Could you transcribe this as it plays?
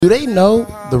Do they know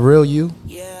the real you?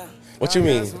 What you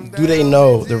mean? Do they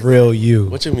know the real you?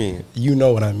 What you mean? You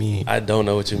know what I mean. I don't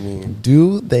know what you mean.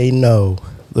 Do they know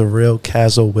the real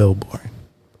Castle Wilborn?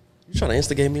 You trying to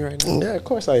instigate me right now? Yeah, of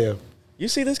course I am. You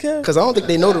see this, Kev? Because I don't think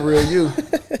they know the real you.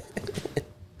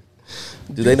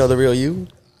 Do they know the real you?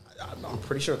 I'm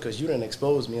pretty sure because you didn't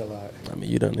expose me a lot. I mean,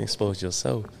 you done exposed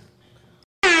yourself.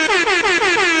 I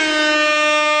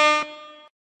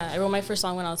wrote my first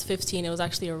song when I was 15. It was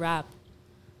actually a rap.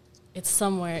 It's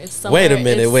somewhere. Wait a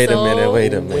minute. It's Wait a so- minute.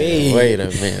 Wait.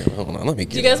 Hold on. Let me get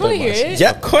Do you guys want to hear it?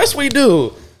 Yeah, of course we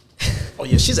do. Oh,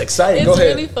 yeah, she's excited. It's Go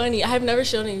ahead. really funny. I have never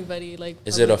shown anybody like.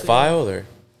 Is it a publicly. file or?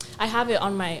 I have it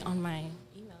on my email.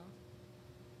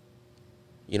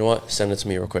 You know what? Send it to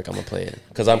me real quick. I'm gonna play it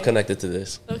because I'm connected to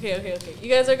this. Okay. You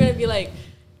guys are gonna be like.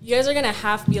 You guys are gonna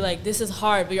have to be like, this is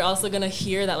hard, but you're also gonna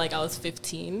hear that like I was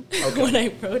 15 when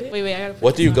I wrote it. Wait, I gotta.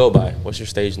 What do you go by? What's your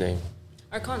stage name?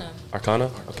 Arcana. Arcana?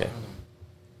 Okay.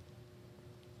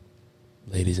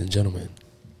 Ladies and gentlemen,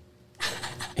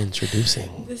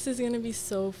 introducing This is gonna be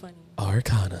so funny.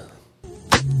 Arcana.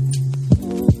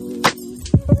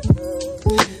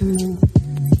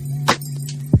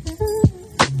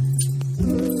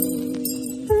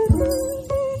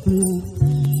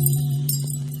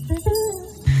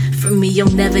 For me, you'll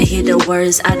never hear the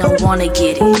words, I don't wanna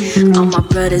get it. All my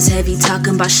brothers heavy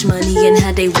talking about shmoney and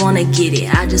how they wanna get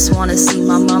it. I just wanna see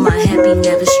my mama happy,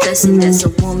 never stressing. That's a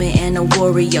woman and a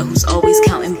warrior who's always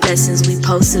counting blessings. We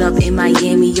posted up in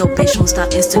Miami, your bitch won't stop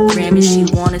Instagramming. She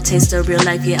wanna taste the real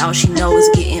life, yeah, all she know is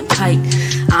getting piped.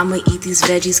 I'ma eat these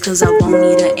veggies cause I won't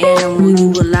eat an animal.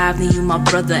 You alive, then you my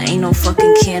brother, ain't no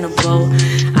fucking cannibal.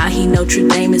 I hear Notre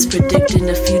Dame is predicting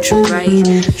the future, right?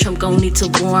 Trump gon' need to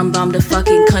warn bomb the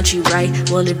fucking country, right?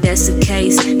 Well, if that's the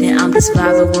case, then I'm just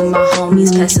vibing with my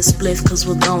homies. Pass a spliff cause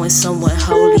we're going somewhere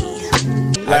holy.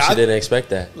 I actually didn't expect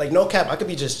that. Like, no cap, I could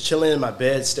be just chilling in my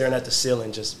bed, staring at the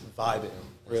ceiling, just vibing.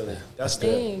 Really. That's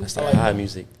good. Dang. That's like high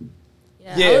music.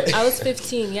 Yeah. I was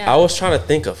 15. Yeah. I was trying to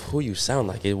think of who you sound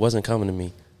like. It wasn't coming to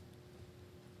me.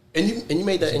 And you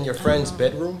made that in your friend's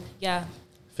bedroom? Yeah.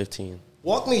 15.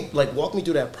 Walk me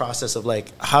through that process of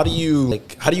how do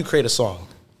you create a song?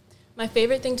 My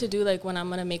favorite thing to do, like when I'm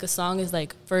gonna make a song, is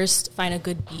like first find a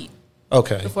good beat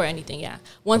Okay. before anything. Yeah.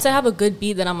 Once I have a good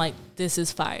beat, then I'm like, this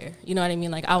is fire. You know what I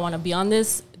mean? Like I want to be on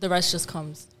this. The rest just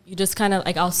comes. You just kind of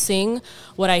like I'll sing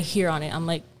what I hear on it. I'm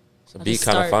like, So I'll beat just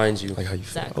kind of start. finds you. Like how you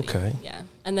feel. Exactly. Okay. Yeah.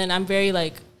 And then I'm very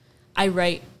like, I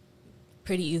write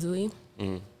pretty easily.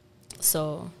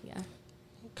 So yeah.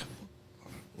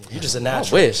 You just a I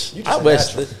natural. wish. You just I a wish.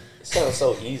 natural. It sounds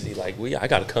so easy. Like I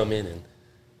got to come in and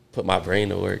put my brain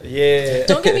to work. Yeah.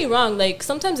 Don't get me wrong. Like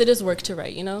sometimes it is work to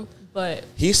write, you know. But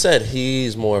He said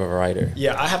he's more of a writer.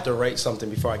 Yeah, I have to write something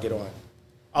before I get on.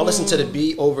 I'll listen to the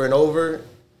beat over and over.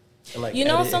 And like you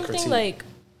know edit and something, critique.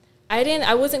 like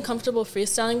I wasn't comfortable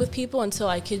freestyling with people until,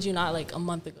 I kid you not, like a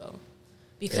month ago,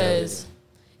 because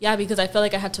because I felt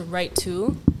like I had to write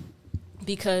too,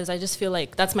 because I just feel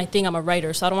like that's my thing. I'm a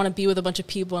writer, so I don't want to be with a bunch of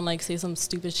people and like say some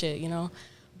stupid shit, you know.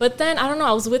 But then I don't know.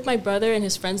 I was with my brother and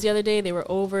his friends the other day. They were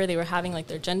over. They were having like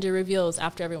their gender reveals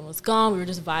after everyone was gone. We were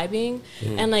just vibing,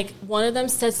 and like one of them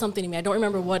said something to me. I don't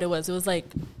remember what it was. It was like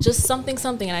just something,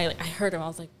 and I heard him. I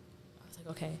was like,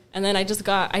 okay. And then I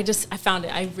found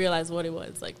it. I realized what it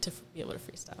was, like, to be able to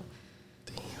freestyle.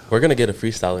 We're gonna get a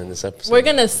freestyle in this episode. We're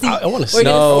gonna see. I wanna see. We're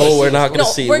gonna No, see. we're not gonna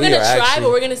see. We're We gonna are try, actually- but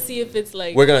we're gonna see if it's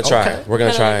like. We're gonna try. Okay. We're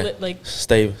gonna try. Kinda like-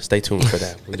 Stay tuned for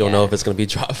that. We don't know if it's gonna be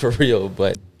dropped for real,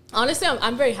 but Honestly,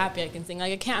 I'm very happy I can sing.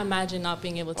 Like I can't imagine not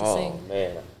being able to sing.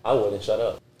 man, I wouldn't shut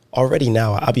up. Already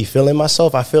now, I be feeling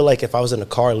myself. I feel like if I was in a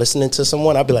car listening to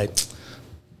someone, I'd be like,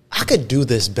 I could do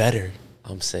this better.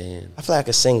 I'm saying. I feel like I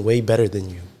could sing way better than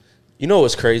you. You know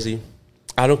what's crazy?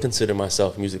 I don't consider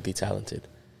myself musically talented,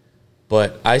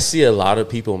 but I see a lot of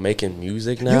people making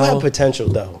music now. You have potential,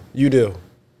 though. You do.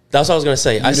 That's what I was gonna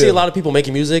say. I see do. a lot of people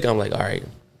making music. I'm like, all right,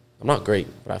 I'm not great,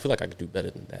 but I feel like I could do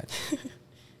better than that.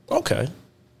 Okay.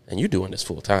 And you doing this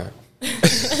full time.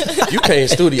 You paying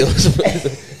studios.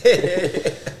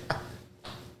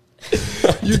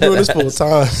 You doing this full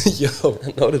time. Yo.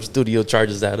 I know the studio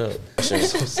charges that up.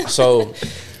 So,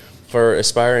 for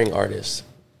aspiring artists,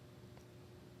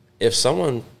 if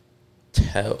someone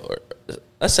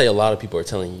let's say a lot of people are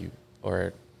telling you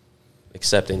or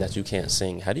accepting that you can't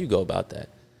sing, how do you go about that?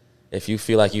 If you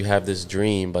feel like you have this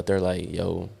dream, but they're like,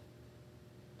 yo,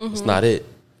 it's not it.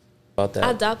 About that.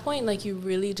 At that point, like you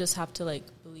really just have to like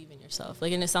believe in yourself.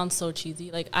 Like, and it sounds so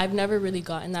cheesy. Like I've never really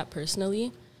gotten that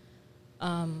personally.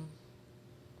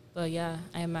 But yeah,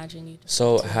 I imagine you.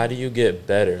 So how do you get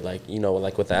better? Like, you know,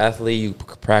 like with the athlete, you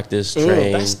practice,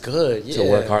 train. That's good. Yeah. To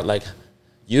work hard. Like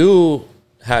you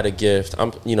had a gift.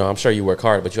 I'm sure you work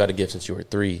hard, but you had a gift since you were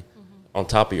 3 on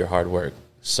top of your hard work.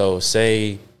 So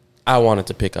say I wanted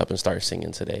to pick up and start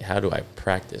singing today. How do I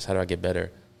practice? How do I get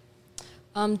better?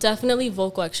 Definitely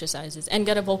vocal exercises and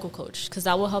get a vocal coach because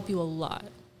that will help you a lot.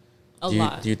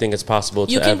 Do you think it's possible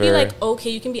to you can ever... be like,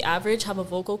 okay, you can be average, have a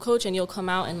vocal coach, and you'll come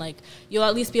out and like you'll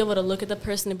at least be able to look at the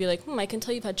person and be like, I can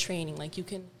tell you've had training. Like you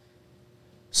can.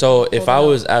 So if I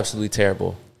was absolutely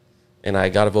terrible and I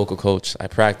got a vocal coach, I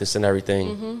practiced and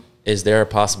everything, is there a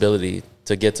possibility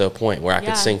to get to a point where I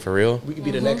could sing for real? We could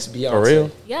be the next Beyonce. For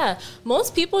real? Yeah.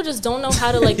 Most people just don't know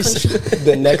how to like control.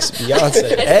 The next Beyonce. I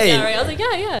said Hey. that, right? I was like,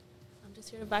 yeah. I'm just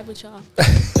here to vibe with y'all.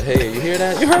 Hey, you hear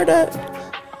that? You heard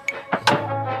that?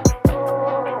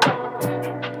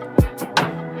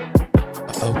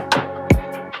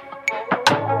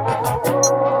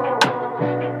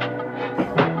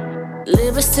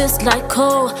 Lyricist like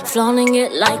Cole, flaunting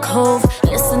it like Hove.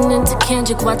 Listening to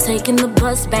Kendrick while taking the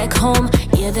bus back home.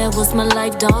 Yeah, that was my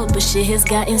life, dog, but shit has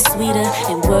gotten sweeter.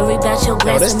 Ain't worry about your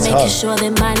grass that's and making tough. sure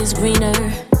that mine is greener.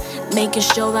 Making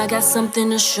sure I got something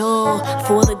to show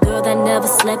for the girl that never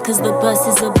slept, cause the bus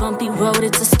is a bumpy road.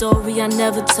 It's a story I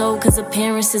never told, cause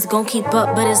appearances gon' keep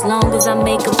up. But as long as I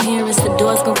make appearance, the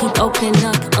doors gon' keep opening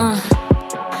up.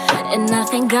 And I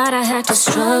thank God I had to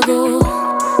struggle,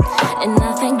 and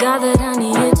I thank God that I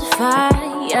needed to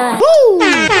fight. Yeah.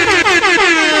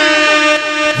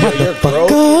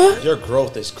 Your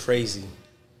growth is crazy.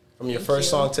 From your first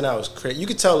song to now is crazy. You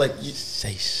could tell like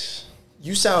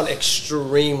you sound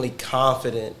extremely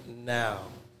confident now.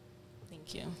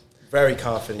 Thank you. Very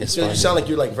confident. You sound like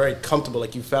you're like very comfortable,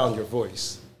 like you found your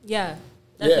voice. Yeah,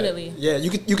 definitely. Yeah, you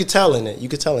could tell in it. You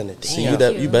could tell in it. See,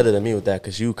 Damn. you better than me with that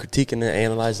because you critiquing and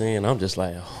analyzing it, and I'm just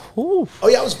like, whoo. Oh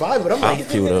yeah, I was vibing. I'm I like,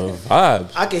 feel the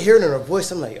vibes. I could hear it in her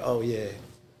voice. I'm like, oh yeah,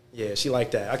 she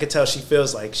like that. I could tell she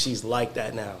feels like she's like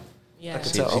that now. Yeah.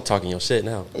 could She tell. talking your shit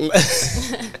now.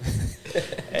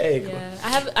 Hey,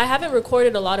 Yeah. I haven't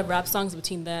recorded a lot of rap songs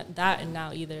between that and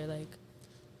now either. Like,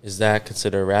 Is that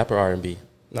considered rap or R&B?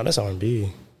 no, that's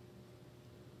R&B.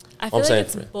 I feel like saying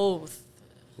it's for it. both.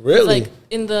 Really? Like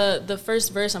in the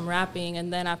first verse, I'm rapping,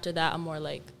 and then after that, I'm more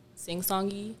like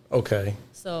sing-songy. Okay.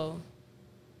 So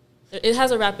it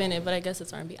has a rap in it, but I guess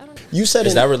it's R&B. I don't know. You said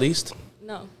Is that released?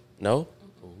 No, No?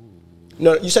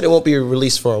 no. You said it won't be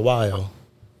released for a while.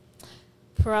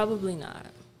 probably not.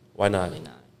 Why not? Probably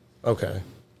not. Okay.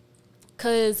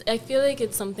 Cause I feel like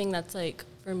it's something that's like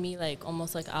for me like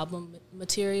almost like album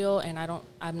material, and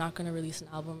I'm not gonna release an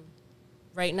album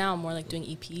right now. I'm more like doing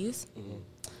EPs.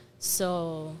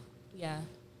 So yeah,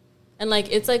 and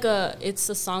like it's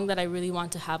a song that I really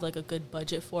want to have like a good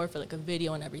budget for like a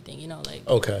video and everything, you know, like.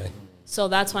 Okay. So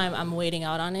that's why I'm waiting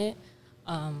out on it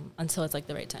until it's like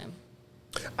the right time.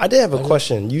 I did have a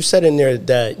question. You said in there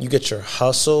that you get your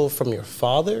hustle from your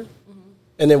father,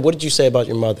 and then what did you say about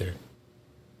your mother?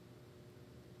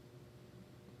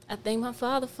 I thank my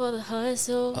father for the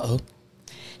hustle,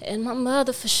 and my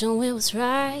mother for showing what's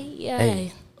right. Yeah,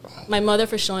 Hey. my mother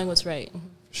for showing what's right.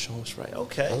 Show us right. I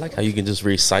Okay. like how you can just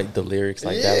recite the lyrics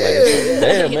like that. Like,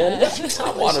 damn, man.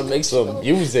 I want to make some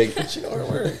music. You know her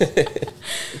word.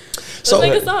 Let's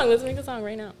make a song. Let's make a song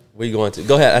right now. Where you going to?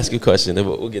 Go ahead, ask your question, then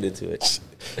we'll get into it.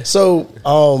 So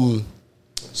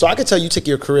I could tell you take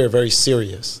your career very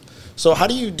serious. So how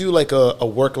do you do like a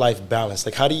work-life balance?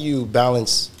 Like how do you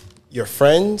balance your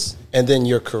friends and then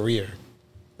your career?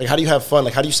 Like how do you have fun?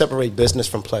 Like how do you separate business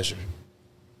from pleasure?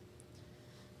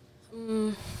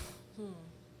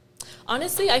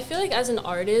 Honestly, I feel like as an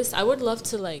artist, I would love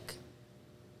to like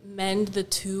mend the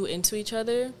two into each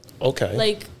other. Okay.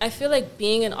 Like I feel like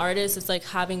being an artist is like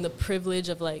having the privilege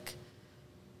of like,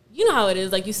 you know how it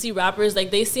is. Like you see rappers,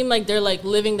 like they seem like they're like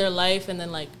living their life, and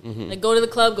then like like go to the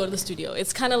club, go to the studio.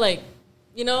 It's kind of like,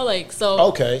 you know, like so.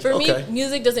 Okay, For okay. me,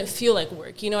 music doesn't feel like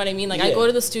work. You know what I mean? Like I Yeah. go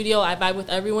to the studio, I vibe with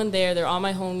everyone there. They're all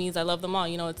my homies. I love them all.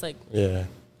 You know, it's like Yeah.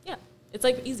 yeah, it's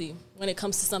like easy when it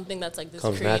comes to something that's like this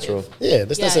Comes creative. natural. Yeah,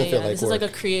 this doesn't feel like this work. is like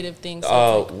a creative thing. So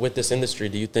it's like, With this industry,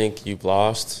 do you think you've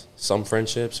lost some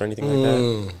friendships or anything like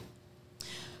that?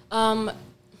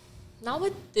 not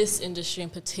with this industry in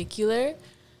particular.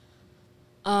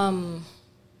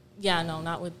 Yeah, no,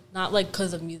 not like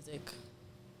because of music,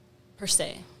 per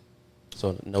se.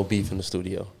 So no beef in the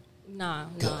studio. Nah,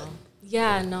 no.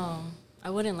 Yeah, no, I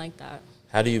wouldn't like that.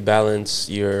 How do you balance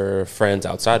your friends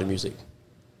outside of music?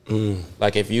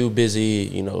 Like if you busy,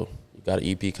 you know, you got an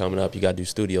EP coming up, you got to do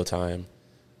studio time.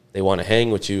 They want to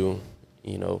hang with you,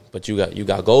 you know, but you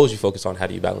got goals you focus on. How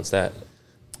do you balance that?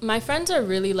 My friends are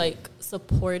really like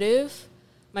supportive.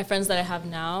 My friends that I have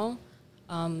now,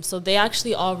 so they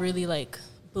actually all really like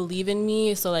believe in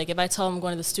me. So like if I tell them I'm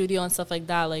going to the studio and stuff like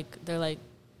that, like they're like,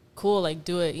 cool, like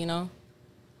do it, you know.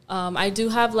 I do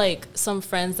have like some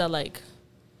friends that like,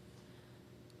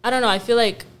 I don't know, I feel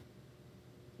like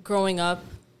growing up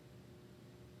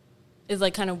is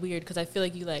like kind of weird because I feel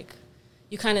like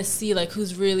you kind of see like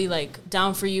who's really like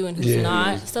down for you and who's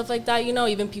not, stuff like that, you know,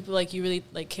 even people like you really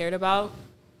like cared about.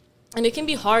 And it can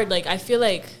be hard. Like, I feel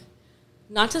like,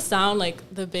 not to sound like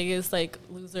the biggest like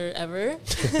loser ever,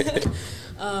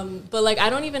 but like I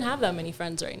don't even have that many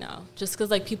friends right now just because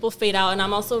like people fade out. And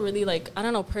I'm also really like, I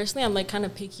don't know, personally, I'm like kind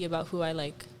of picky about who I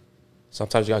like.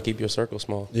 Sometimes you gotta keep your circle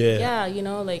small. Yeah, you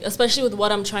know, like especially with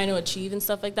what I'm trying to achieve and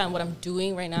stuff like that and what I'm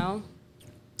doing right now.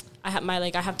 I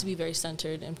have to be very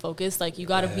centered and focused. Like, you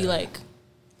gotta be like,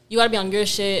 you gotta be on your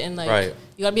shit and like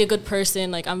you gotta be a good person.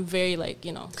 Like, I'm very like,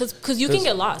 you know, because you can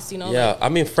get lost, you know. Yeah, like, I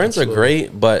mean, friends are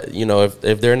great, but you know,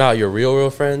 if they're not your real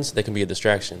friends, they can be a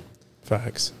distraction.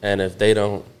 Facts. And if they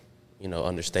don't, you know,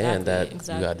 understand that you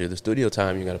gotta do the studio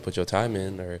time, you gotta put your time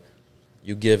in, or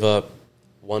you give up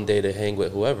one day to hang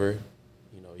with whoever,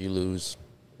 you know, you lose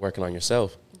working on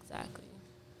yourself. Exactly.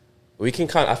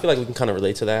 I feel like we can kind of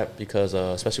relate to that because,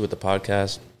 especially with the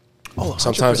podcast. Oh, 100%.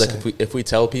 Sometimes like if we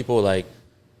tell people like,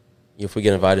 if we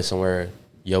get invited somewhere,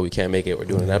 yo, we can't make it, we're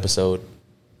doing an episode.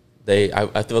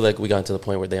 I feel like we got to the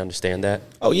point where they understand that.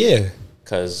 Oh yeah.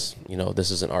 Because, you know, this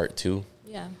is an art too.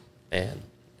 Yeah. And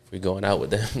if we're going out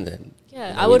with them, then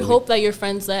yeah, I would hope that your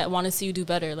friends that want to see you do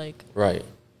better, like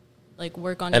like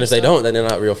work on. And yourself. if they don't, then they're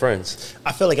not real friends.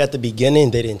 I feel like at the beginning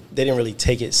they didn't really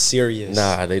take it serious.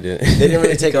 Nah, they didn't. They didn't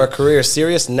really take our career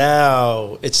serious.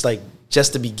 Now it's like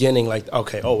just the beginning. Like,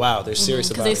 okay, oh wow, they're serious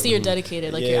about it. Because they see you're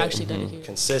dedicated, like you're actually dedicated,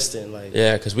 consistent. Like,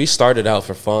 yeah, because we started out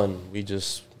for fun. We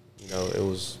just, you know, it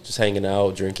was just hanging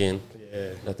out, drinking,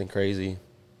 nothing crazy.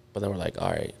 But then we're like, all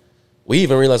right. We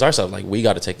even realized ourselves, like, we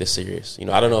got to take this serious. You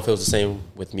know, I don't know if it was the same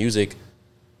with music.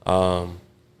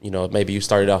 You know, maybe you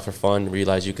started out for fun,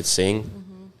 realized you could sing,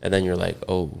 and then you're like,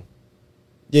 oh,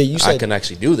 yeah, I can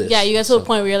actually do this. Yeah, you get to a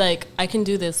point where you're like, I can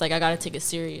do this. Like, I got to take it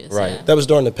serious. Right. Yeah. That was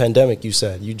during the pandemic. You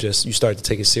said you started to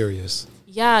take it serious.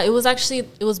 Yeah, it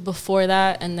was before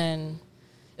that, and then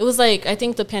it was like, I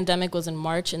think the pandemic was in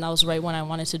March, and that was right when I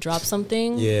wanted to drop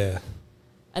something. Yeah.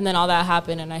 And then all that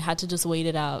happened, and I had to just wait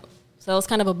it out. So that was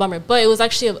kind of a bummer, but it was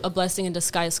actually a blessing in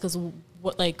disguise because,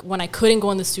 like, when I couldn't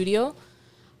go in the studio,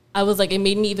 I was like, it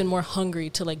made me even more hungry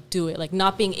to like do it. Like,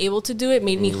 not being able to do it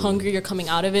made me hungrier coming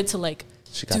out of it to like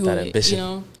she got that ambition. You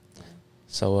know.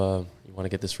 So you want to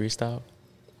get this freestyle?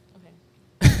 Okay.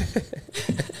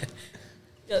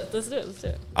 Yeah, let's do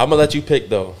it. I'm gonna let you pick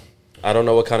though. I don't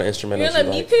know what kind of instrument. You're gonna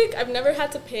let me pick? I've never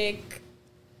had to pick,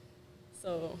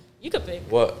 so you could pick.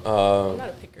 What? I'm not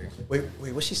a picker. Wait.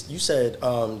 You said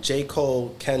J.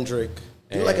 Cole, Kendrick.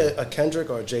 Do you like a Kendrick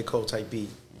or a J. Cole type beat?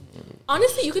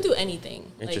 Honestly, you could do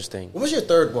anything. Interesting. What was your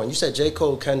third one? You said J.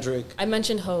 Cole, Kendrick. I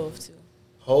mentioned Hove too.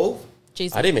 Hove?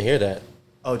 Jay-Z. I didn't even hear that.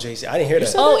 Oh, Jay-Z. I didn't hear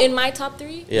that. Oh, in my top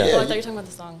three? Yeah. Oh, I thought you were talking about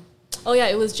the song. Oh yeah,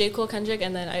 it was J. Cole, Kendrick,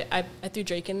 and then I threw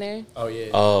Drake in there. Oh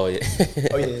yeah. Oh yeah.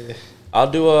 Oh yeah. I'll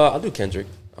do Kendrick.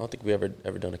 I don't think we ever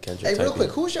done a Kendrick. Hey, type real quick,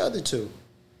 beat. who's your other two?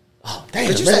 Oh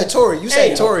damn. But you said Tory. You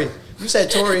said Tory. You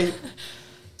said Tory.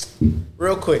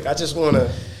 Real quick, I just wanna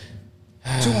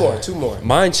two more.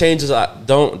 Mine changes.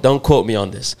 Don't quote me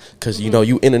on this because you know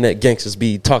you internet gangsters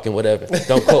be talking whatever.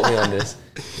 Don't quote me on this.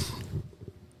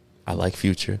 I like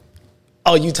Future.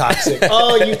 Oh, you toxic.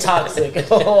 Oh, you toxic.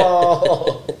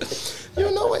 Oh. You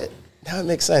know it. Now it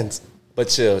makes sense. But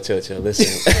chill.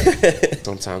 Listen.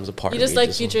 Sometimes a part You of just me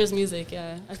like Future's music,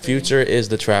 yeah. I feel Future is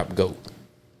the trap GOAT.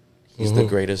 He's the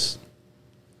greatest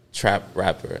trap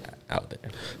rapper out there.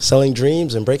 Selling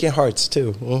dreams and breaking hearts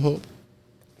too. Mm-hmm.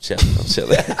 I'm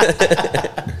chilling.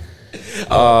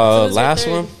 Last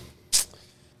one.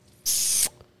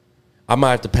 I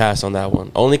might have to pass on that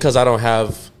one. Only because I don't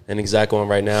have an exact one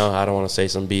right now. I don't want to say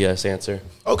some BS answer.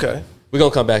 Okay. We're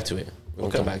going to come back to it.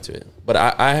 But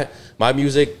I my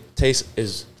music taste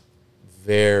is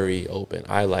very open.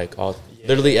 I like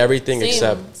literally everything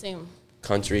except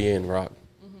country and rock.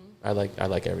 Mm-hmm. I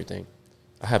like everything.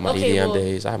 I have my EDM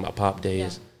days. I have my pop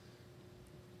days.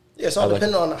 Yeah, so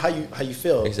depending on how you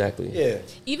feel. Exactly. Yeah.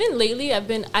 Even lately,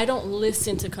 I don't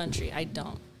listen to country. I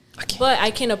don't. But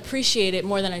I can appreciate it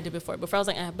more than I did before. Before I was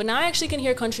like, but now I actually can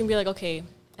hear country and be like, okay,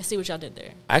 I see what y'all did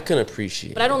there. I can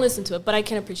appreciate it. But I don't listen to it, but I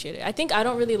can appreciate it. I think I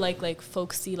don't really like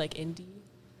folksy, like indie.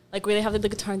 Like where they have the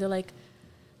guitar and they're like,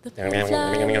 the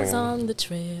flowers on the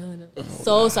trail.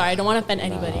 So sorry, I don't want to offend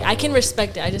anybody. I can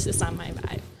respect it. It's not my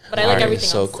vibe. But I like everything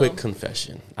so else. So quick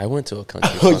confession. I went to a country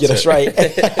concert. Oh, yeah, that's right.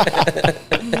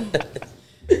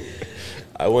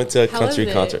 I went to a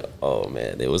country concert. Oh,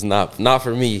 man. It was not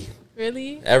for me.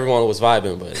 Really? Everyone was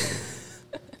vibing, but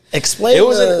Explain.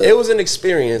 It was an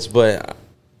experience, but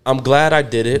I'm glad I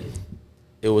did it.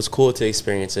 It was cool to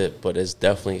experience it, but it's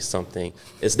definitely something.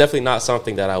 It's definitely not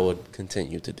something that I would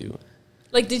continue to do.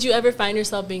 Like, did you ever find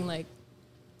yourself being like?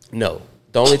 No.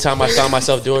 The only time I found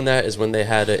myself doing that is when they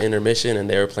had an intermission and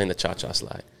they were playing the cha-cha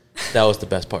slide. That was the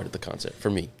best part of the concert for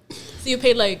me. So you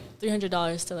paid like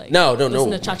 $300 to like no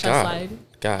listen to cha-cha God. slide?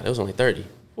 God, it was only $30.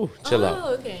 Ooh, chill out.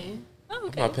 Oh, okay. I'm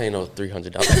not paying no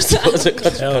 $300 to go to a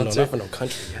country Hell no, concert. not for no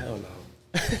country. Hell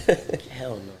no.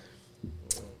 Hell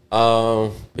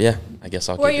no. But yeah, I guess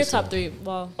I'll. Who are your top three?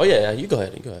 Well, Oh yeah, you go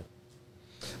ahead. You go ahead.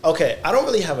 Okay, I don't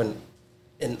really have an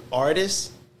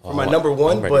artist for my Oh, number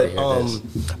one, I'm ready but to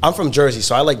hear I'm from Jersey,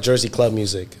 so I like Jersey club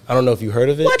music. I don't know if you heard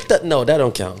of it. What? No, that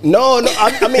don't count. No,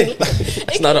 I mean,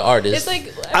 It's not an artist. it's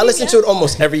like I listen to it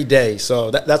almost every day, so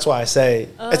that's why I say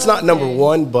it's not number Okay.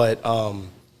 one, but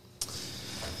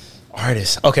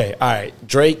artist. Okay, all right,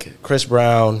 Drake, Chris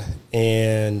Brown,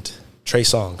 and Trey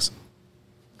Songz.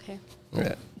 Okay.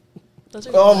 Yeah. Those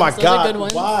are good Oh ones. my Those are God! good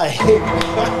ones. Why?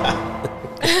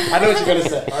 I know what you're gonna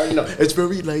say. I already know. It's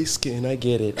very light skin. I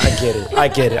get it.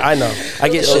 I know. I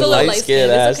get It's shit. a little light light skinned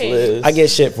skin, ass it's okay. Liz. I get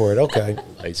shit for it. Okay.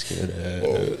 Light skinned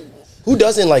ass. Who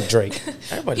doesn't like Drake?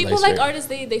 Everybody People likes like Drake. artists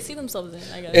they see themselves in.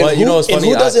 I guess. And Well, you know what's and funny?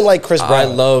 who doesn't like Chris I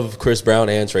Brown? love Chris Brown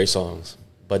and Trey Songz,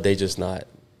 but they just not.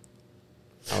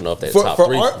 I don't know if they're top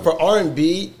three. For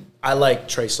R&B, I like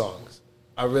Trey Songz.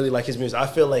 I really like his music. I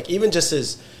feel like even just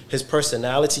his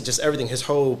personality, just everything, his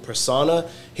whole persona,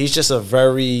 he's just a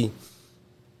very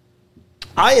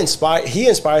he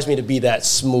inspires me to be that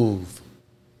smooth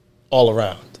all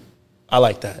around. I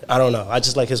like that. I don't know. I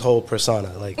just like his whole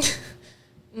persona. Like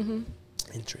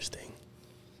Interesting.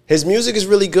 his music is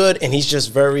really good and he's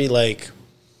just very like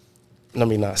let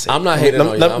me not say I'm not let me- hating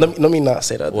let, on you. let, let me not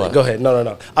say that. What? Go ahead. No. I was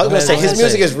Go gonna ahead. say Go his ahead,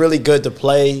 music say is really good to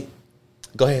play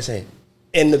Go ahead, say it.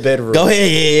 in the bedroom. Go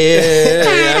ahead.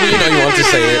 Yeah. I mean, you know you want to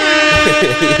say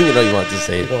it. You know you want to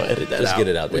say it. We're gonna edit that Just out. get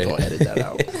it out there. We're gonna edit that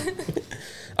out.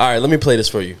 All right, let me play this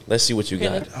for you. Let's see what you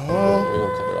got. Okay. We're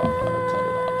gonna cut it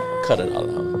off. Cut it all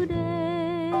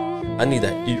out. I need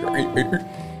that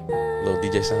little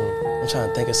DJ sound. I'm trying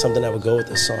to think of something that would go with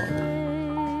this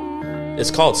song.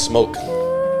 It's called Smoke.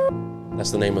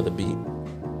 That's the name of the beat.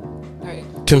 All right.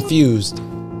 Confused.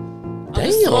 I'll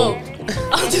do smoke.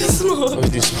 I'll do smoke. Let me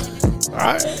do Smoke. All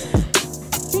right.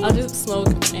 I'll do smoke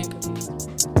and confused.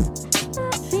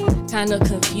 Kinda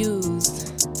confused.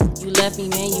 You left me,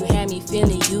 man. You had me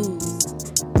feeling used.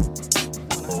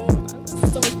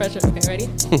 So much pressure. Okay, ready?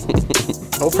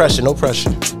 No pressure. No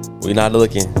pressure. We not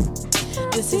looking.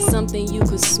 This is something you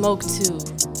could smoke to.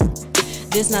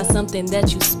 This not something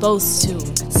that you supposed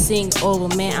to sing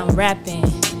over, man. I'm rapping.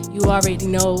 You already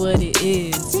know what it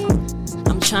is.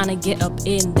 I'm trying to get up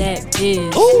in that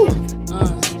biz.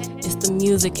 It's the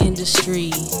music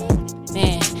industry.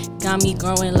 Man, got me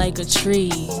growing like a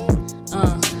tree.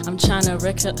 I'm trying to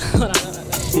hold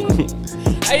on.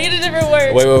 I need a different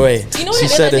word. Wait. You know what She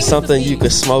it is? I said think it's it's the something you beat.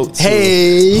 could smoke to.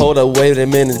 Hey. Hold up, wait a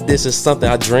minute. This is something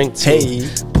I drink to. Hey.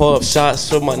 Pour up shots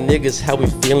for my niggas, how we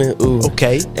feeling? Ooh.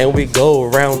 Okay. And we go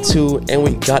round two, and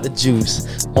we got the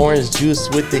juice. Orange juice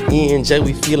with the E&J,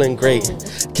 we feeling great.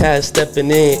 Cash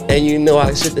stepping in, and you know I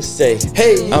got shit to say.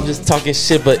 Hey. I'm just talking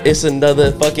shit, but it's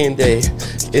another fucking day.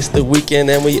 It's the weekend,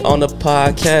 and we on the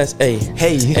podcast, ayy.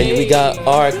 Hey. And we got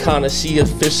Arcana, she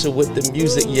official with the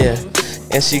music, yeah.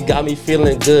 And she got me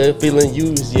feeling good, feeling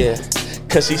used, yeah.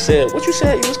 Cause she said, what you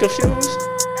said? You was confused?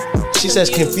 She says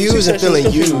confused and feeling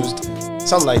used.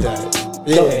 Something like that.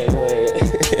 Yeah. Go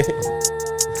ahead.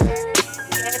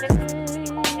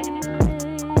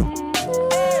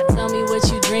 Tell me what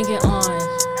you drinking on.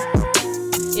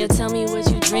 Yeah, tell me what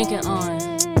you drinking on.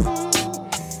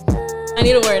 I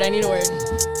need a word.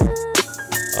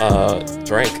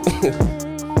 Drink.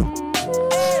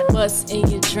 What's in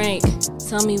your drink?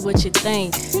 Tell me what you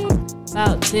think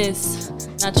about this.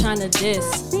 Not trying to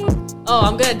diss. Oh,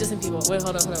 I'm good at dissing people. Wait,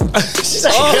 hold on. She's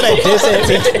actually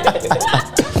good at this.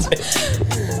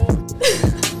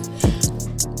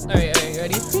 All right,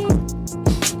 ready?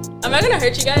 Am I gonna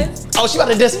hurt you guys? Oh, she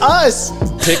about to diss us.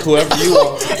 Pick whoever you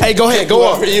want. Hey, go ahead. Go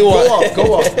off. Whoever you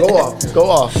want. Go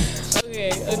off.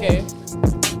 Okay. Okay.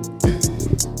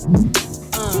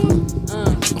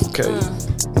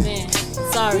 Man,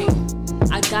 sorry.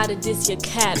 I gotta diss your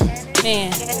cat.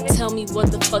 Man, tell me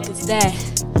what the fuck is that?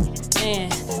 Man,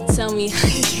 tell me how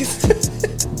you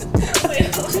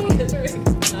Wait, hold on.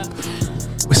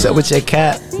 What's up with your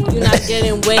cat? You're not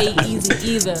getting way easy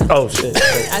either. Oh shit.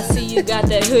 I see you got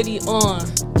that hoodie on.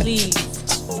 Please.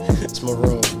 It's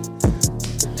maroon.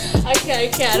 I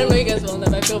can't. I don't know you guys will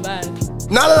that. I feel bad.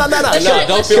 No. No,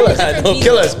 don't feel bad. Don't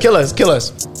Kill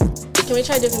us. Can we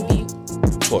try a different beat?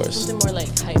 Of course. Something more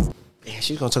like hype. Yeah,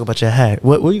 she's gonna talk about your hat.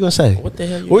 What are you gonna say? What the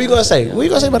hell? What are you gonna say? What are you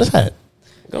gonna say about his hat?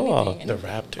 Go off. Anything. The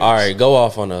Raptors. All right, go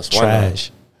off on us. Why not?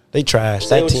 Trash. They trash.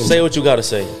 Say That what, team. say what you got to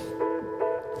say. It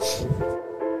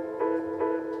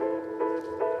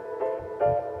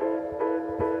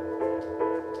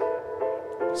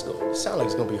sounds like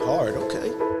it's gonna be hard.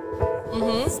 Okay.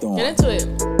 Get into it.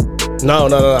 No.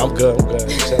 I'm good. I'm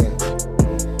chilling.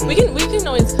 We can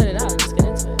always cut it out. Just get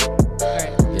into it. All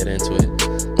right. Get into it.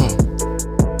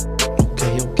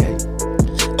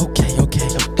 Okay.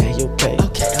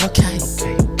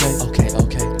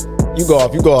 You go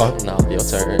off. No, your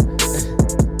turn.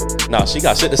 No, she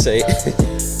got shit to say. I'm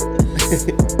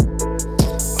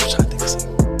trying to think of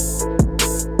something.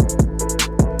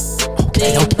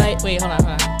 They invite. Wait, hold on.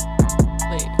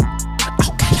 Wait.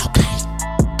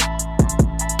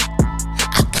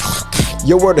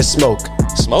 Your word is smoke.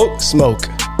 Smoke? Smoke.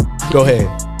 Go ahead.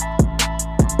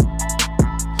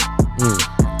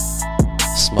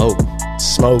 Smoke.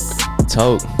 Smoke.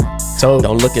 Toke. Toad.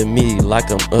 Don't look at me like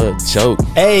I'm a joke.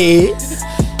 Hey.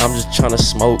 I'm just trying to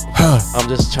smoke. I'm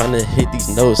just trying to hit these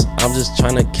notes. I'm just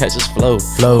trying to catch this flow.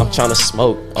 I'm trying to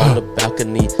smoke on the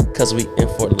balcony, cause we in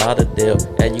Fort Lauderdale.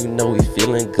 And you know we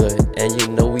feeling good. And you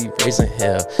know we raising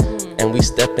hell. And we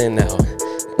stepping out.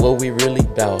 What we really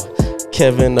bout.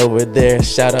 Kevin over there,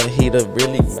 shout out, he the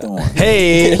really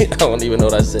Hey. I don't even know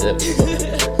what I said.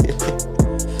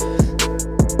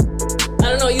 I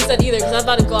don't know what you said either, because I was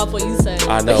about to go off what you said.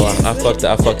 I know, I fucked the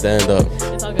end up.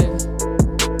 It's all good.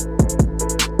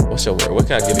 What's your word? What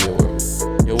can I give you your word?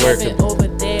 Your word could Kevin over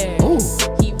there. Ooh.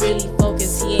 He really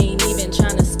focused. He ain't even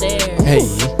trying to stare. Hey.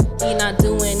 He not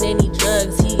doing any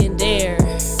drugs. He in there.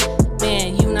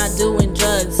 Man, you not doing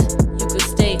drugs. You could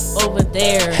stay over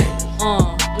there.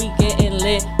 We getting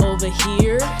lit over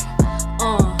here.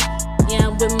 Yeah,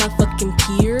 I'm with my fucking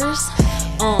peers.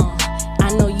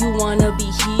 I know you wanna be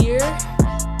here.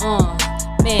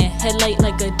 Man, headlight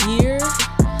like a deer.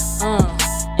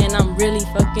 And I'm really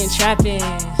fucking trapping.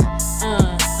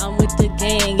 I'm with the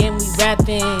gang and we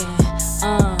rapping.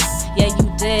 Yeah, you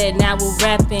dead, now we're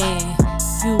rapping.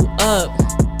 You up.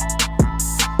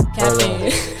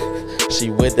 Capping. She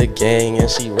with the gang and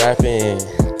she rapping.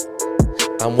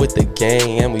 I'm with the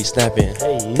gang and we snapping.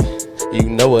 Hey. You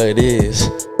know what it is.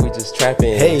 We just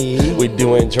trapping. Hey. We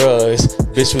doing drugs.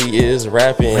 Bitch, we is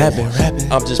rapping. Rapping.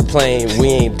 I'm just playing. We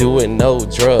ain't doing no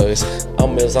drugs.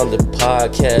 I'm is on the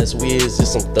podcast. We is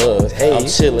just some thugs. Hey. I'm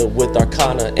chilling with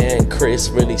Arcana and Chris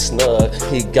really snug.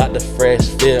 He got the fresh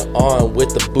fit on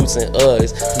with the boots and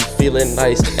Uggs. He feeling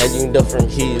nice and you know from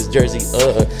his jersey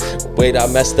Wait, I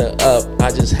messed it up.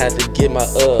 I just had to get my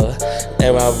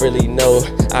and I really know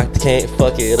I can't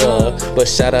fuck it up. But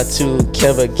shout out to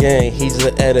Kevin Gang. He's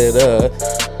the editor.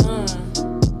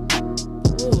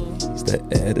 He's the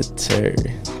editor.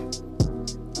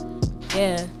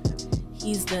 Yeah,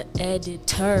 he's the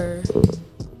editor.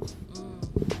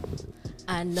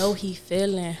 I know he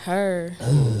feeling her.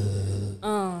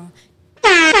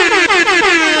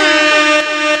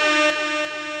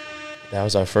 That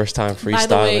was our first time freestyling. By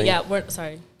the way, yeah, we're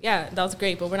sorry. Yeah, that was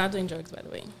great, but we're not doing drugs, by the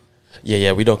way.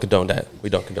 Yeah, we don't condone that. We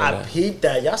don't condone I that. peeped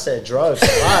that. Y'all said drugs.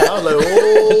 I was like,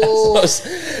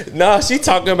 oh. Nah, she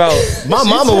talking about My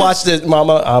mama watched it.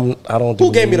 Mama, I don't do.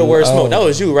 Who gave me the word smoke? That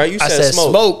was you, right? You I said, said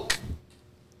smoke.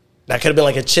 That could have been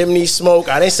like a chimney smoke.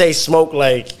 I didn't say smoke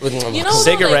like You know,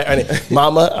 cigarette. like,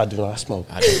 Mama, I do not smoke.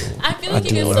 I feel like I you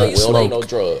do get not so used to We don't like know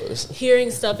drugs.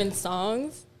 hearing stuff in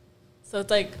songs, so it's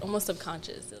like almost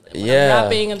subconscious. Like, when Yeah. I'm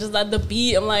rapping and just at the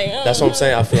beat, I'm like, That's what I'm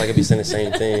saying. I feel like I be saying the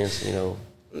same things. You know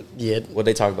Yeah, what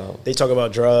they talk about? they talk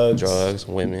about drugs. Drugs,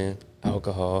 women,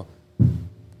 alcohol,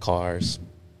 cars,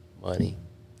 money.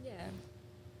 Yeah.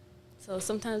 So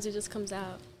sometimes it just comes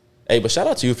out. Hey, but shout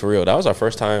out to you for real. That was our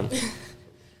first time.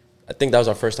 I think that was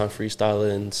our first time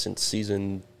freestyling since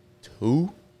season 2.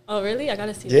 Oh, really? I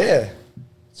gotta see that. Yeah.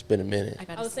 It's been a minute.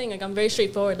 I was saying, like, I'm very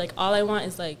straightforward. Like, all I want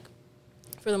is, like,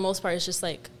 for the most part, it's just,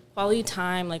 like, quality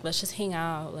time. Like, let's just hang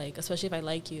out, like, especially if I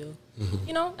like you,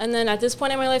 you know? And then at this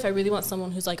point in my life, I really want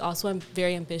someone who's, like, also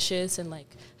very ambitious and, like,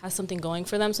 has something going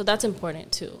for them. So that's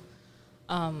important, too.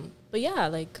 But, yeah,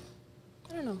 like,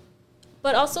 I don't know.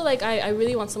 But also, like, I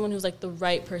really want someone who's, like, the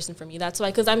right person for me. That's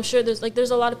why, because I'm sure there's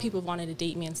a lot of people who wanted to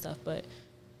date me and stuff. But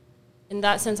in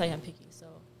that sense, I am picky. So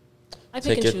I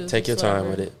pick and choose. Take your time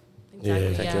with it.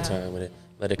 Exactly. Take your time with it.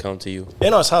 Let it come to you.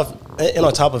 And on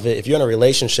top of it, if you're in a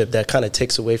relationship, that kind of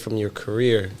takes away from your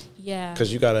career Yeah.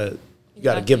 because you gotta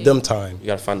Exactly. give them time. You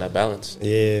gotta find that balance.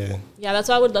 Yeah. Yeah, that's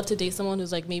why I would love to date someone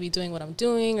who's like maybe doing what I'm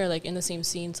doing or like in the same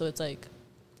scene, so it's like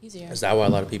easier. Is that why a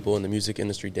lot of people in the music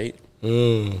industry date?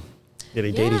 Yeah,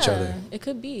 they date each other. It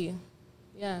could be.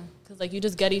 Yeah, because like you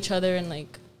just get each other and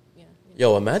like, yeah.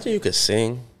 Yo, imagine you could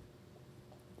sing,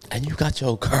 and you got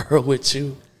your girl with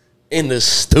you in the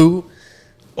stew.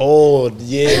 Oh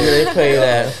yeah, They play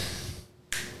that.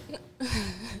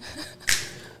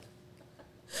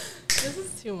 This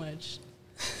is too much.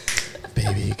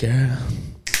 Baby girl.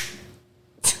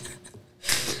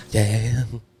 Yeah.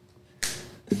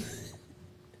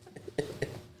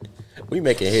 We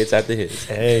making hits after hits.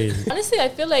 hey, Honestly, I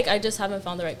feel like I just haven't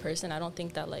found the right person. I don't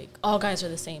think that like all guys are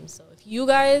the same. So if you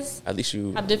guys At least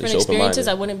you have different at least you experiences,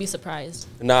 I open-minded. wouldn't be surprised.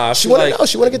 Nah, I she feel want to like, know.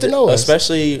 She want to get to know us.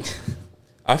 especially,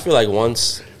 I feel like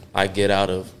once I get out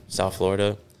of South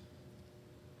Florida,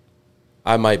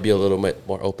 I might be a little bit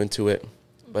more open to it.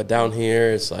 But down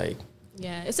here, it's like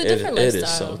Yeah, it's a different it lifestyle.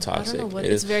 is so I toxic. don't know what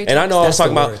It it's is. very And I know I was That's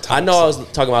talking the about. word, I know I was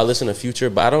talking about listening to Future,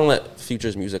 but I don't let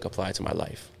Future's music apply to my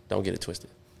life. Don't get it twisted.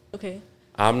 Okay.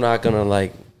 I'm not gonna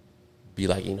like be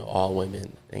like, you know, all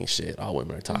women ain't shit. All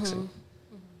women are toxic.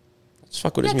 Just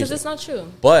fuck with Yeah, his because music. it's not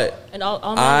true. But And all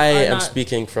men I are am not,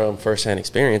 speaking from firsthand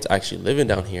experience, actually living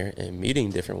down here and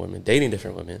meeting different women, dating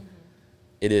different women.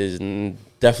 It is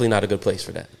definitely not a good place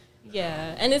for that.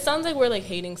 Yeah, and it sounds like we're like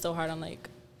hating so hard on like.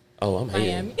 Oh, I'm hating.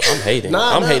 Miami. I'm hating.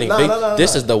 Nah, I'm nah, hating. nah, Big- nah, nah,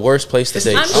 this nah. is the worst place to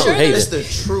date. I'm sure hating. It's the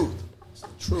truth. It's the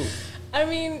truth. I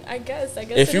mean, I guess.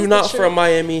 If it is you're the not truth. from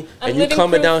Miami I'm and you living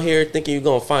coming proof. down here thinking you're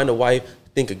gonna find a wife,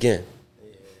 think again.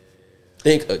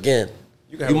 Think again.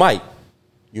 can You have-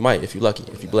 might if you're lucky,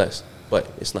 if you're blessed, but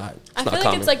it's not. It's I not feel like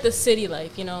common. it's like the city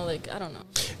life, you know, like I don't know.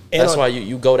 And That's on, why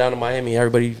you go down to Miami,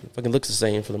 everybody fucking looks the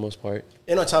same for the most part.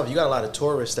 And on top of it, you got a lot of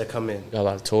tourists that come in. Got a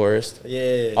lot of tourists,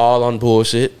 Yeah, all on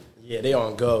bullshit. yeah, they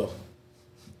on go.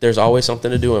 There's always something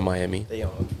to do in Miami. They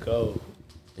on go.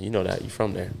 And you know that. You're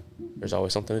from there. There's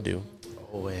always something to do.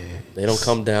 Oh, yeah. They don't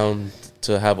come down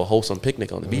to have a wholesome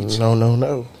picnic on the beach.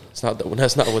 No. It's not.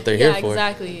 That's not what they're Yeah, here for.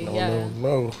 exactly. yeah,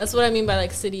 No. that's what I mean by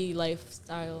like city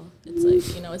lifestyle. It's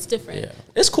like, you know, it's different. Yeah,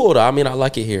 it's cool though. I mean, I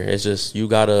like it here. It's just you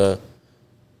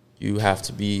have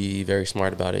to be very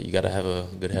smart about it. You gotta have a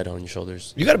good head on your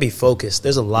shoulders. You got to be focused.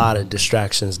 There's a lot of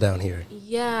distractions down here.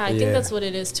 Yeah, I Yeah. think that's what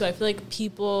it is too. I feel like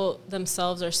people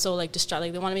themselves are so like distracted.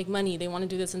 Like they want to make money, they want to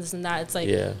do this and this and that. It's like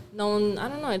Yeah. no one. I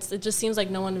don't know. It just seems like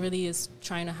no one really is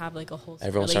trying to have like a whole.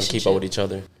 Everyone's trying to keep up with each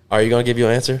other. Are you gonna give you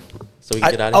an answer so we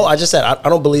can get out of Oh, here? I just said I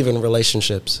don't believe in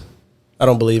relationships. I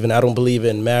don't believe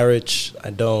in marriage. I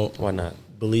don't Why not?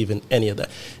 believe in any of that.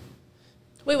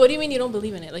 Wait, what do you mean you don't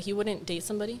believe in it? Like you wouldn't date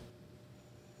somebody?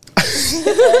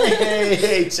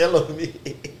 hey, chill on me.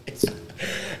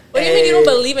 What do you mean you don't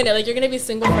believe in it? Like you're gonna be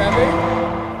single forever?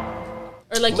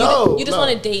 Or like No, you just no.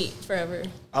 want to date forever?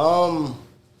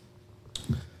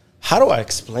 How do I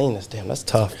explain this? Damn, that's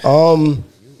tough.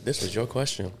 This was your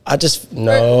question. I just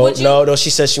would you- no. She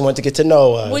said she wanted to get to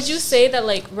know us. Would you say that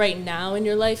like right now in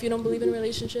your life you don't believe in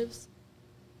relationships?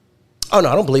 Oh no,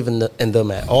 I don't believe in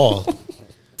them at all.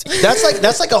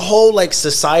 That's like a whole like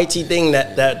society thing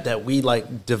that we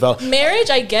like develop. Marriage,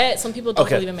 I get. Some people don't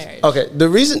believe in marriage. Okay. The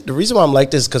reason why I'm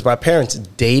like this is because my parents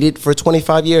dated for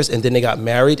 25 years and then they got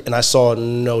married and I saw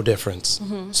no difference.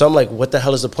 Mm-hmm. So I'm like, what the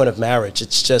hell is the point of marriage?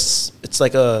 It's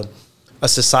like a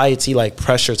society like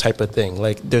pressure type of thing.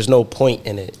 Like there's no point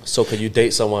in it. So could you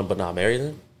date someone but not marry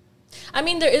them? I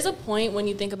mean, there is a point when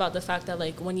you think about the fact that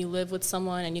like when you live with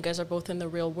someone and you guys are both in the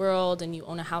real world and you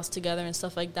own a house together and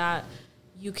stuff like that,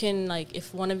 you can like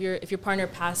if your partner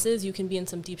passes, you can be in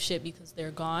some deep shit because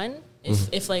they're gone.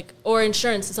 If like or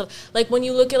insurance and stuff. Like when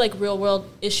you look at like real world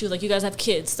issues, like you guys have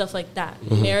kids, stuff like that.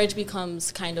 Marriage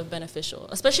becomes kind of beneficial,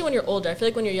 especially when you're older. I feel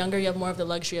like when you're younger, you have more of the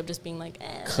luxury of just being like,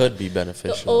 Could be the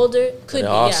beneficial. older could But be. it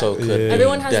also Yeah. could be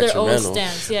Everyone has their own detrimental.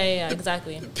 stance. Yeah,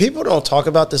 exactly. People don't talk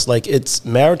about this like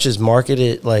marriage is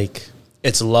marketed like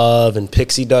it's love and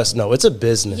pixie dust. No, it's a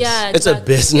business. Yeah, It's a exactly.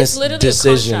 business It's literally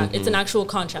decision. A contract. It's an actual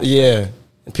contract. Yeah.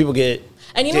 And people get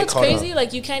And you know get what's caught up. crazy?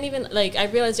 Like you can't even like I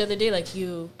realized the other day like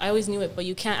I always knew it, but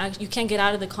you can't get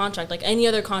out of the contract like any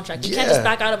other contract. You can't just Yeah.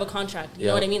 back out of a contract. You know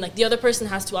Yeah. what I mean? Like the other person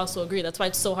has to also agree. That's why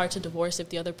it's so hard to divorce if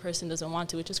the other person doesn't want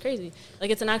to, which is crazy.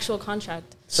 Like it's an actual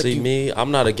contract. See, me,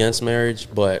 I'm not against marriage,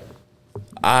 but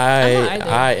I'm not either.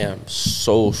 I am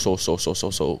so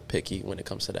picky when it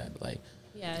comes to that. Like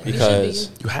Yeah, Because- you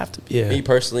should be. You have to. Yeah. me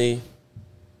personally,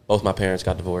 both my parents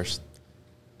got divorced,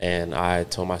 and I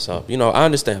told myself, you know, I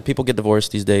understand people get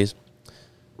divorced these days,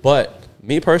 but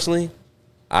me personally,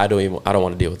 I don't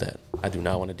want to deal with that. I do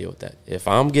not want to deal with that. If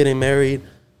I'm getting married,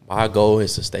 my goal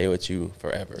is to stay with you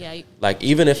forever. Yeah, like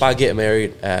even if I get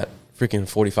married at freaking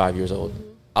 45 years old,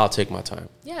 I'll take my time.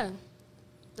 Yeah,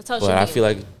 that's how it But should I be. feel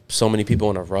like so many people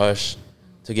in a rush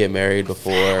to get married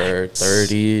before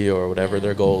 30 or whatever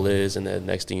their goal is, and then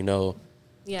next thing you know,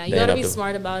 Yeah, you They gotta end be up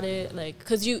smart about it, like,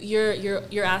 because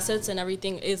your assets and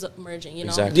everything is merging, you know?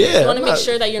 Exactly. Yeah, You want to I'm make not-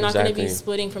 sure that you're not going to be Exactly.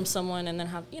 splitting from someone and then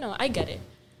have, you know, I get it.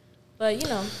 But, you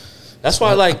know, That's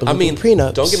why, like, I believe mean, in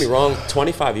prenups. don't get me wrong.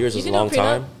 25 years is a can do long prenup.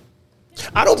 time.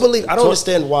 I don't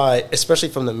understand why, especially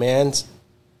from the man's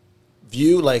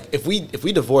view. Like, if we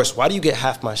divorce, why do you get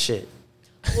half my shit?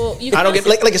 well, you I don't can-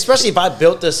 get like especially if I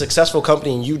built a successful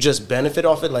company and you just benefit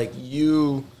off it. Like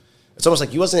you, it's almost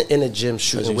like you wasn't in a gym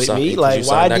shooting you with signed- me. 'cause Like you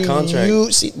why signed that do contract.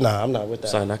 you see? Nah, I'm not with that.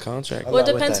 Sign that contract. I'm Well, it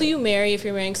not with depends that. who you marry. If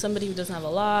you're marrying somebody who doesn't have a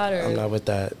lot, I'm or not with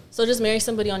that. so just marry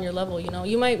somebody on your level. You know,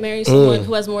 you might marry someone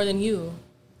who has more than you.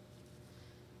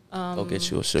 Go get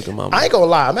you a sugar mama. I ain't gonna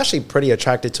lie. I'm actually pretty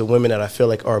attracted to women that I feel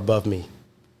like are above me.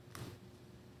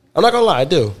 I'm not gonna lie. I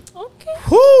do. Okay,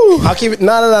 Woo! I'll keep it.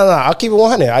 No. I'll keep it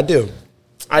 100. I do.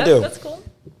 I do. That's cool.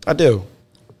 I do.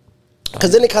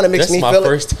 Because then it kind of makes That's me my feel.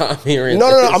 first time hearing. No.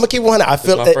 this. I'm gonna keep 100. I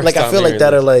feel This is my like first I feel time like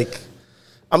that hearing are this. like.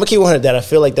 I'm gonna keep 100 that I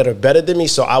feel like that are better than me,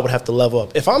 so I would have to level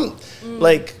up. If I'm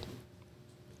like,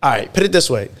 all right, put it this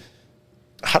way.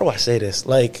 How do I say this?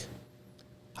 Like,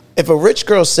 if a rich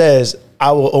girl says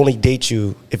I will only date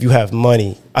you if you have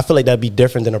money, I feel like that'd be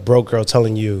different than a broke girl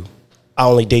telling you I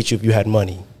only date you if you had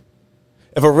money.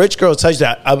 If a rich girl tells you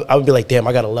that, I would be like, damn,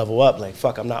 I gotta level up. Like,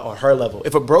 fuck, I'm not on her level.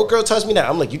 If a broke girl tells me that,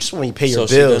 I'm like, you just want me to pay your So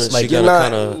she bills. gonna- Like, she you're gonna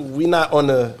not. kinda- We not on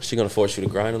the. She gonna force you to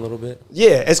grind a little bit.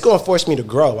 Yeah, it's gonna force me to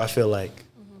grow. I feel like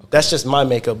that's just my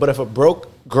makeup. But if a broke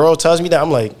girl tells me that,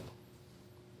 I'm like,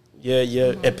 yeah,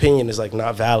 your opinion is like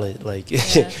not valid. Like, you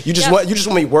just Yeah. want me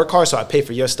to work hard, so I pay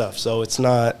for your stuff. So it's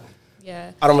not.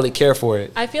 Yeah. I don't really care for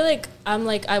it. I feel like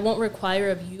I won't require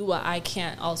of you what I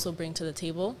can't also bring to the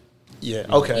table. Yeah.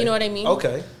 Okay. You know what I mean?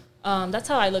 Okay. That's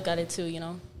how I look at it too, you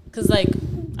know, because like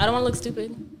I don't want to look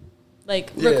stupid.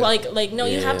 Like, Yeah. like no,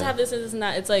 you have to Yeah. have this and this and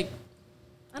that. It's like,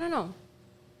 I don't know.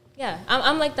 Yeah,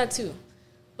 I'm like that too,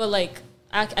 but like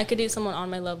I could date someone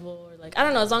on my level or like I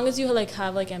don't know. As long as you like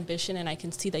have like ambition and I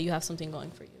can see that you have something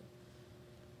going for you.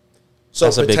 So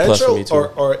That's a big plus for potential, me,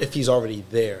 too. or if he's already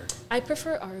there. I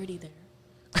prefer already there.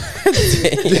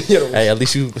 Hey, at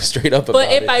least you straight up about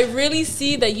But if it. I really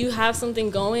see that you have something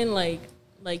going, like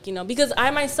you know, because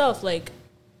I myself like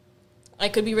I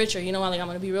could be richer, you know, like I'm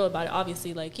gonna be real about it,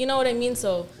 obviously, like you know what I mean.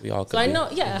 So We all so could I be. know,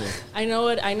 yeah, I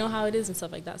know how it is and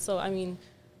stuff like that. So I mean,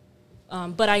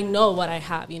 but I know what I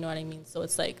have, you know what I mean. So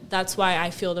it's like that's why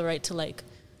I feel the right to like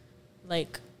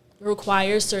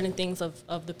require certain things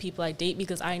of the people I date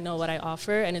because I know what I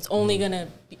offer and it's only gonna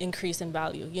increase in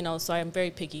value, you know. So I'm very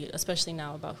picky, especially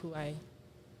now about who I.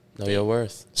 Know your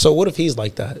worth. So what if he's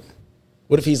like that?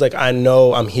 What if he's like, I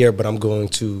know I'm here, but I'm going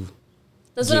to.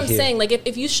 That's what get I'm here? saying. Like,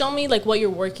 if you show me, like, what you're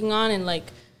working on and, like,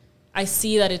 I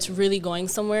see that it's really going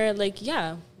somewhere, like,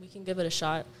 yeah, we can give it a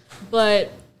shot.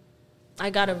 But I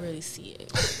got to really see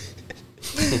it.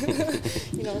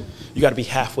 You know? You got to be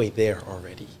halfway there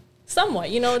already. Somewhat,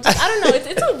 you know? Just, I don't know.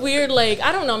 It's a weird, like,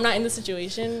 I don't know. I'm not in the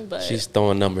situation, but, She's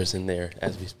throwing numbers in there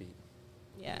as we speak.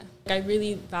 yeah. Like, I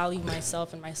really value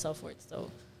myself and my self-worth,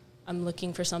 so I'm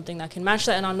looking for something that can match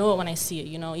that, and I'll know it when I see it,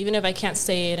 you know? Even if I can't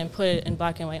say it and put it in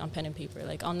black and white on pen and paper,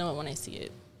 like, I'll know it when I see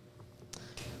it.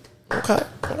 Okay.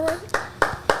 All right.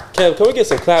 Kev, can we get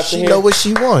some claps She in here? know what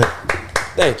she want.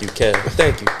 Thank you, Kev.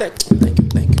 Thank you.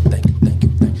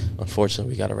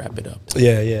 Unfortunately, we got to wrap it up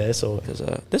Yeah, it's all. because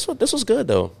this was good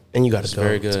though. And you got It's to go.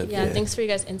 very good. Yeah, thanks for you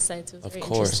guys' insights. It was Of very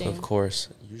course, interesting. of course.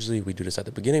 Usually we do this at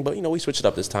the beginning, but you know we switch it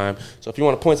up this time. So if you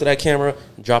want to point to that camera,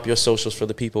 drop your socials for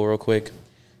the people real quick.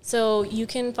 So you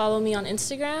can follow me on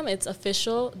Instagram. It's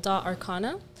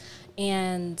official.arcana.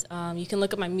 And you can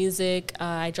look at my music.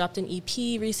 I dropped an EP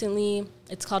recently.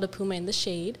 It's called A Puma in the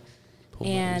Shade. Puma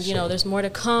in And, the you know, Shade. there's more to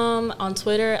come. On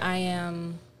Twitter, I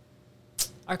am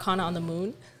Arcana on the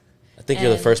Moon. I think you're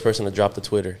the And- first person to drop the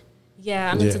Twitter.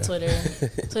 Yeah, I'm Yeah. into Twitter.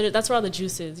 Twitter, that's where all the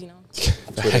juice is, you know?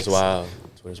 Twitter's wild.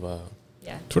 Twitter's wild.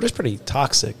 Yeah. Twitter's pretty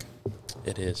toxic.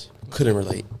 It is. Couldn't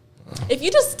relate. If you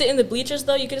just sit in the bleachers,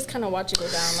 though, you could just kind of watch it go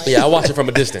down. Like, Yeah, I watch it from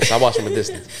a distance.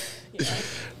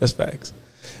 That's facts.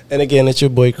 And again, it's your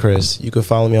boy Chris. You can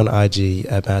follow me on IG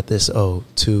at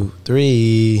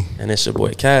Mathis023. And it's your boy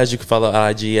Kaz. You can follow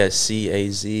IG at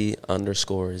CAZ_0.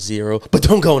 But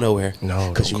don't go nowhere. No,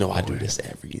 Because don't you know go I do nowhere. this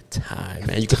every time,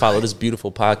 man. You can follow this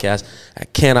beautiful podcast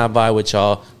at Can I Buy With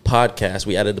Y'all podcast.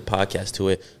 We added the podcast to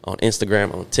it on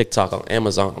Instagram, on TikTok, on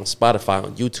Amazon, on Spotify,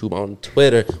 on YouTube, on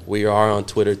Twitter. We are on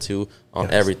Twitter too, on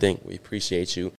Yes. everything. We appreciate you.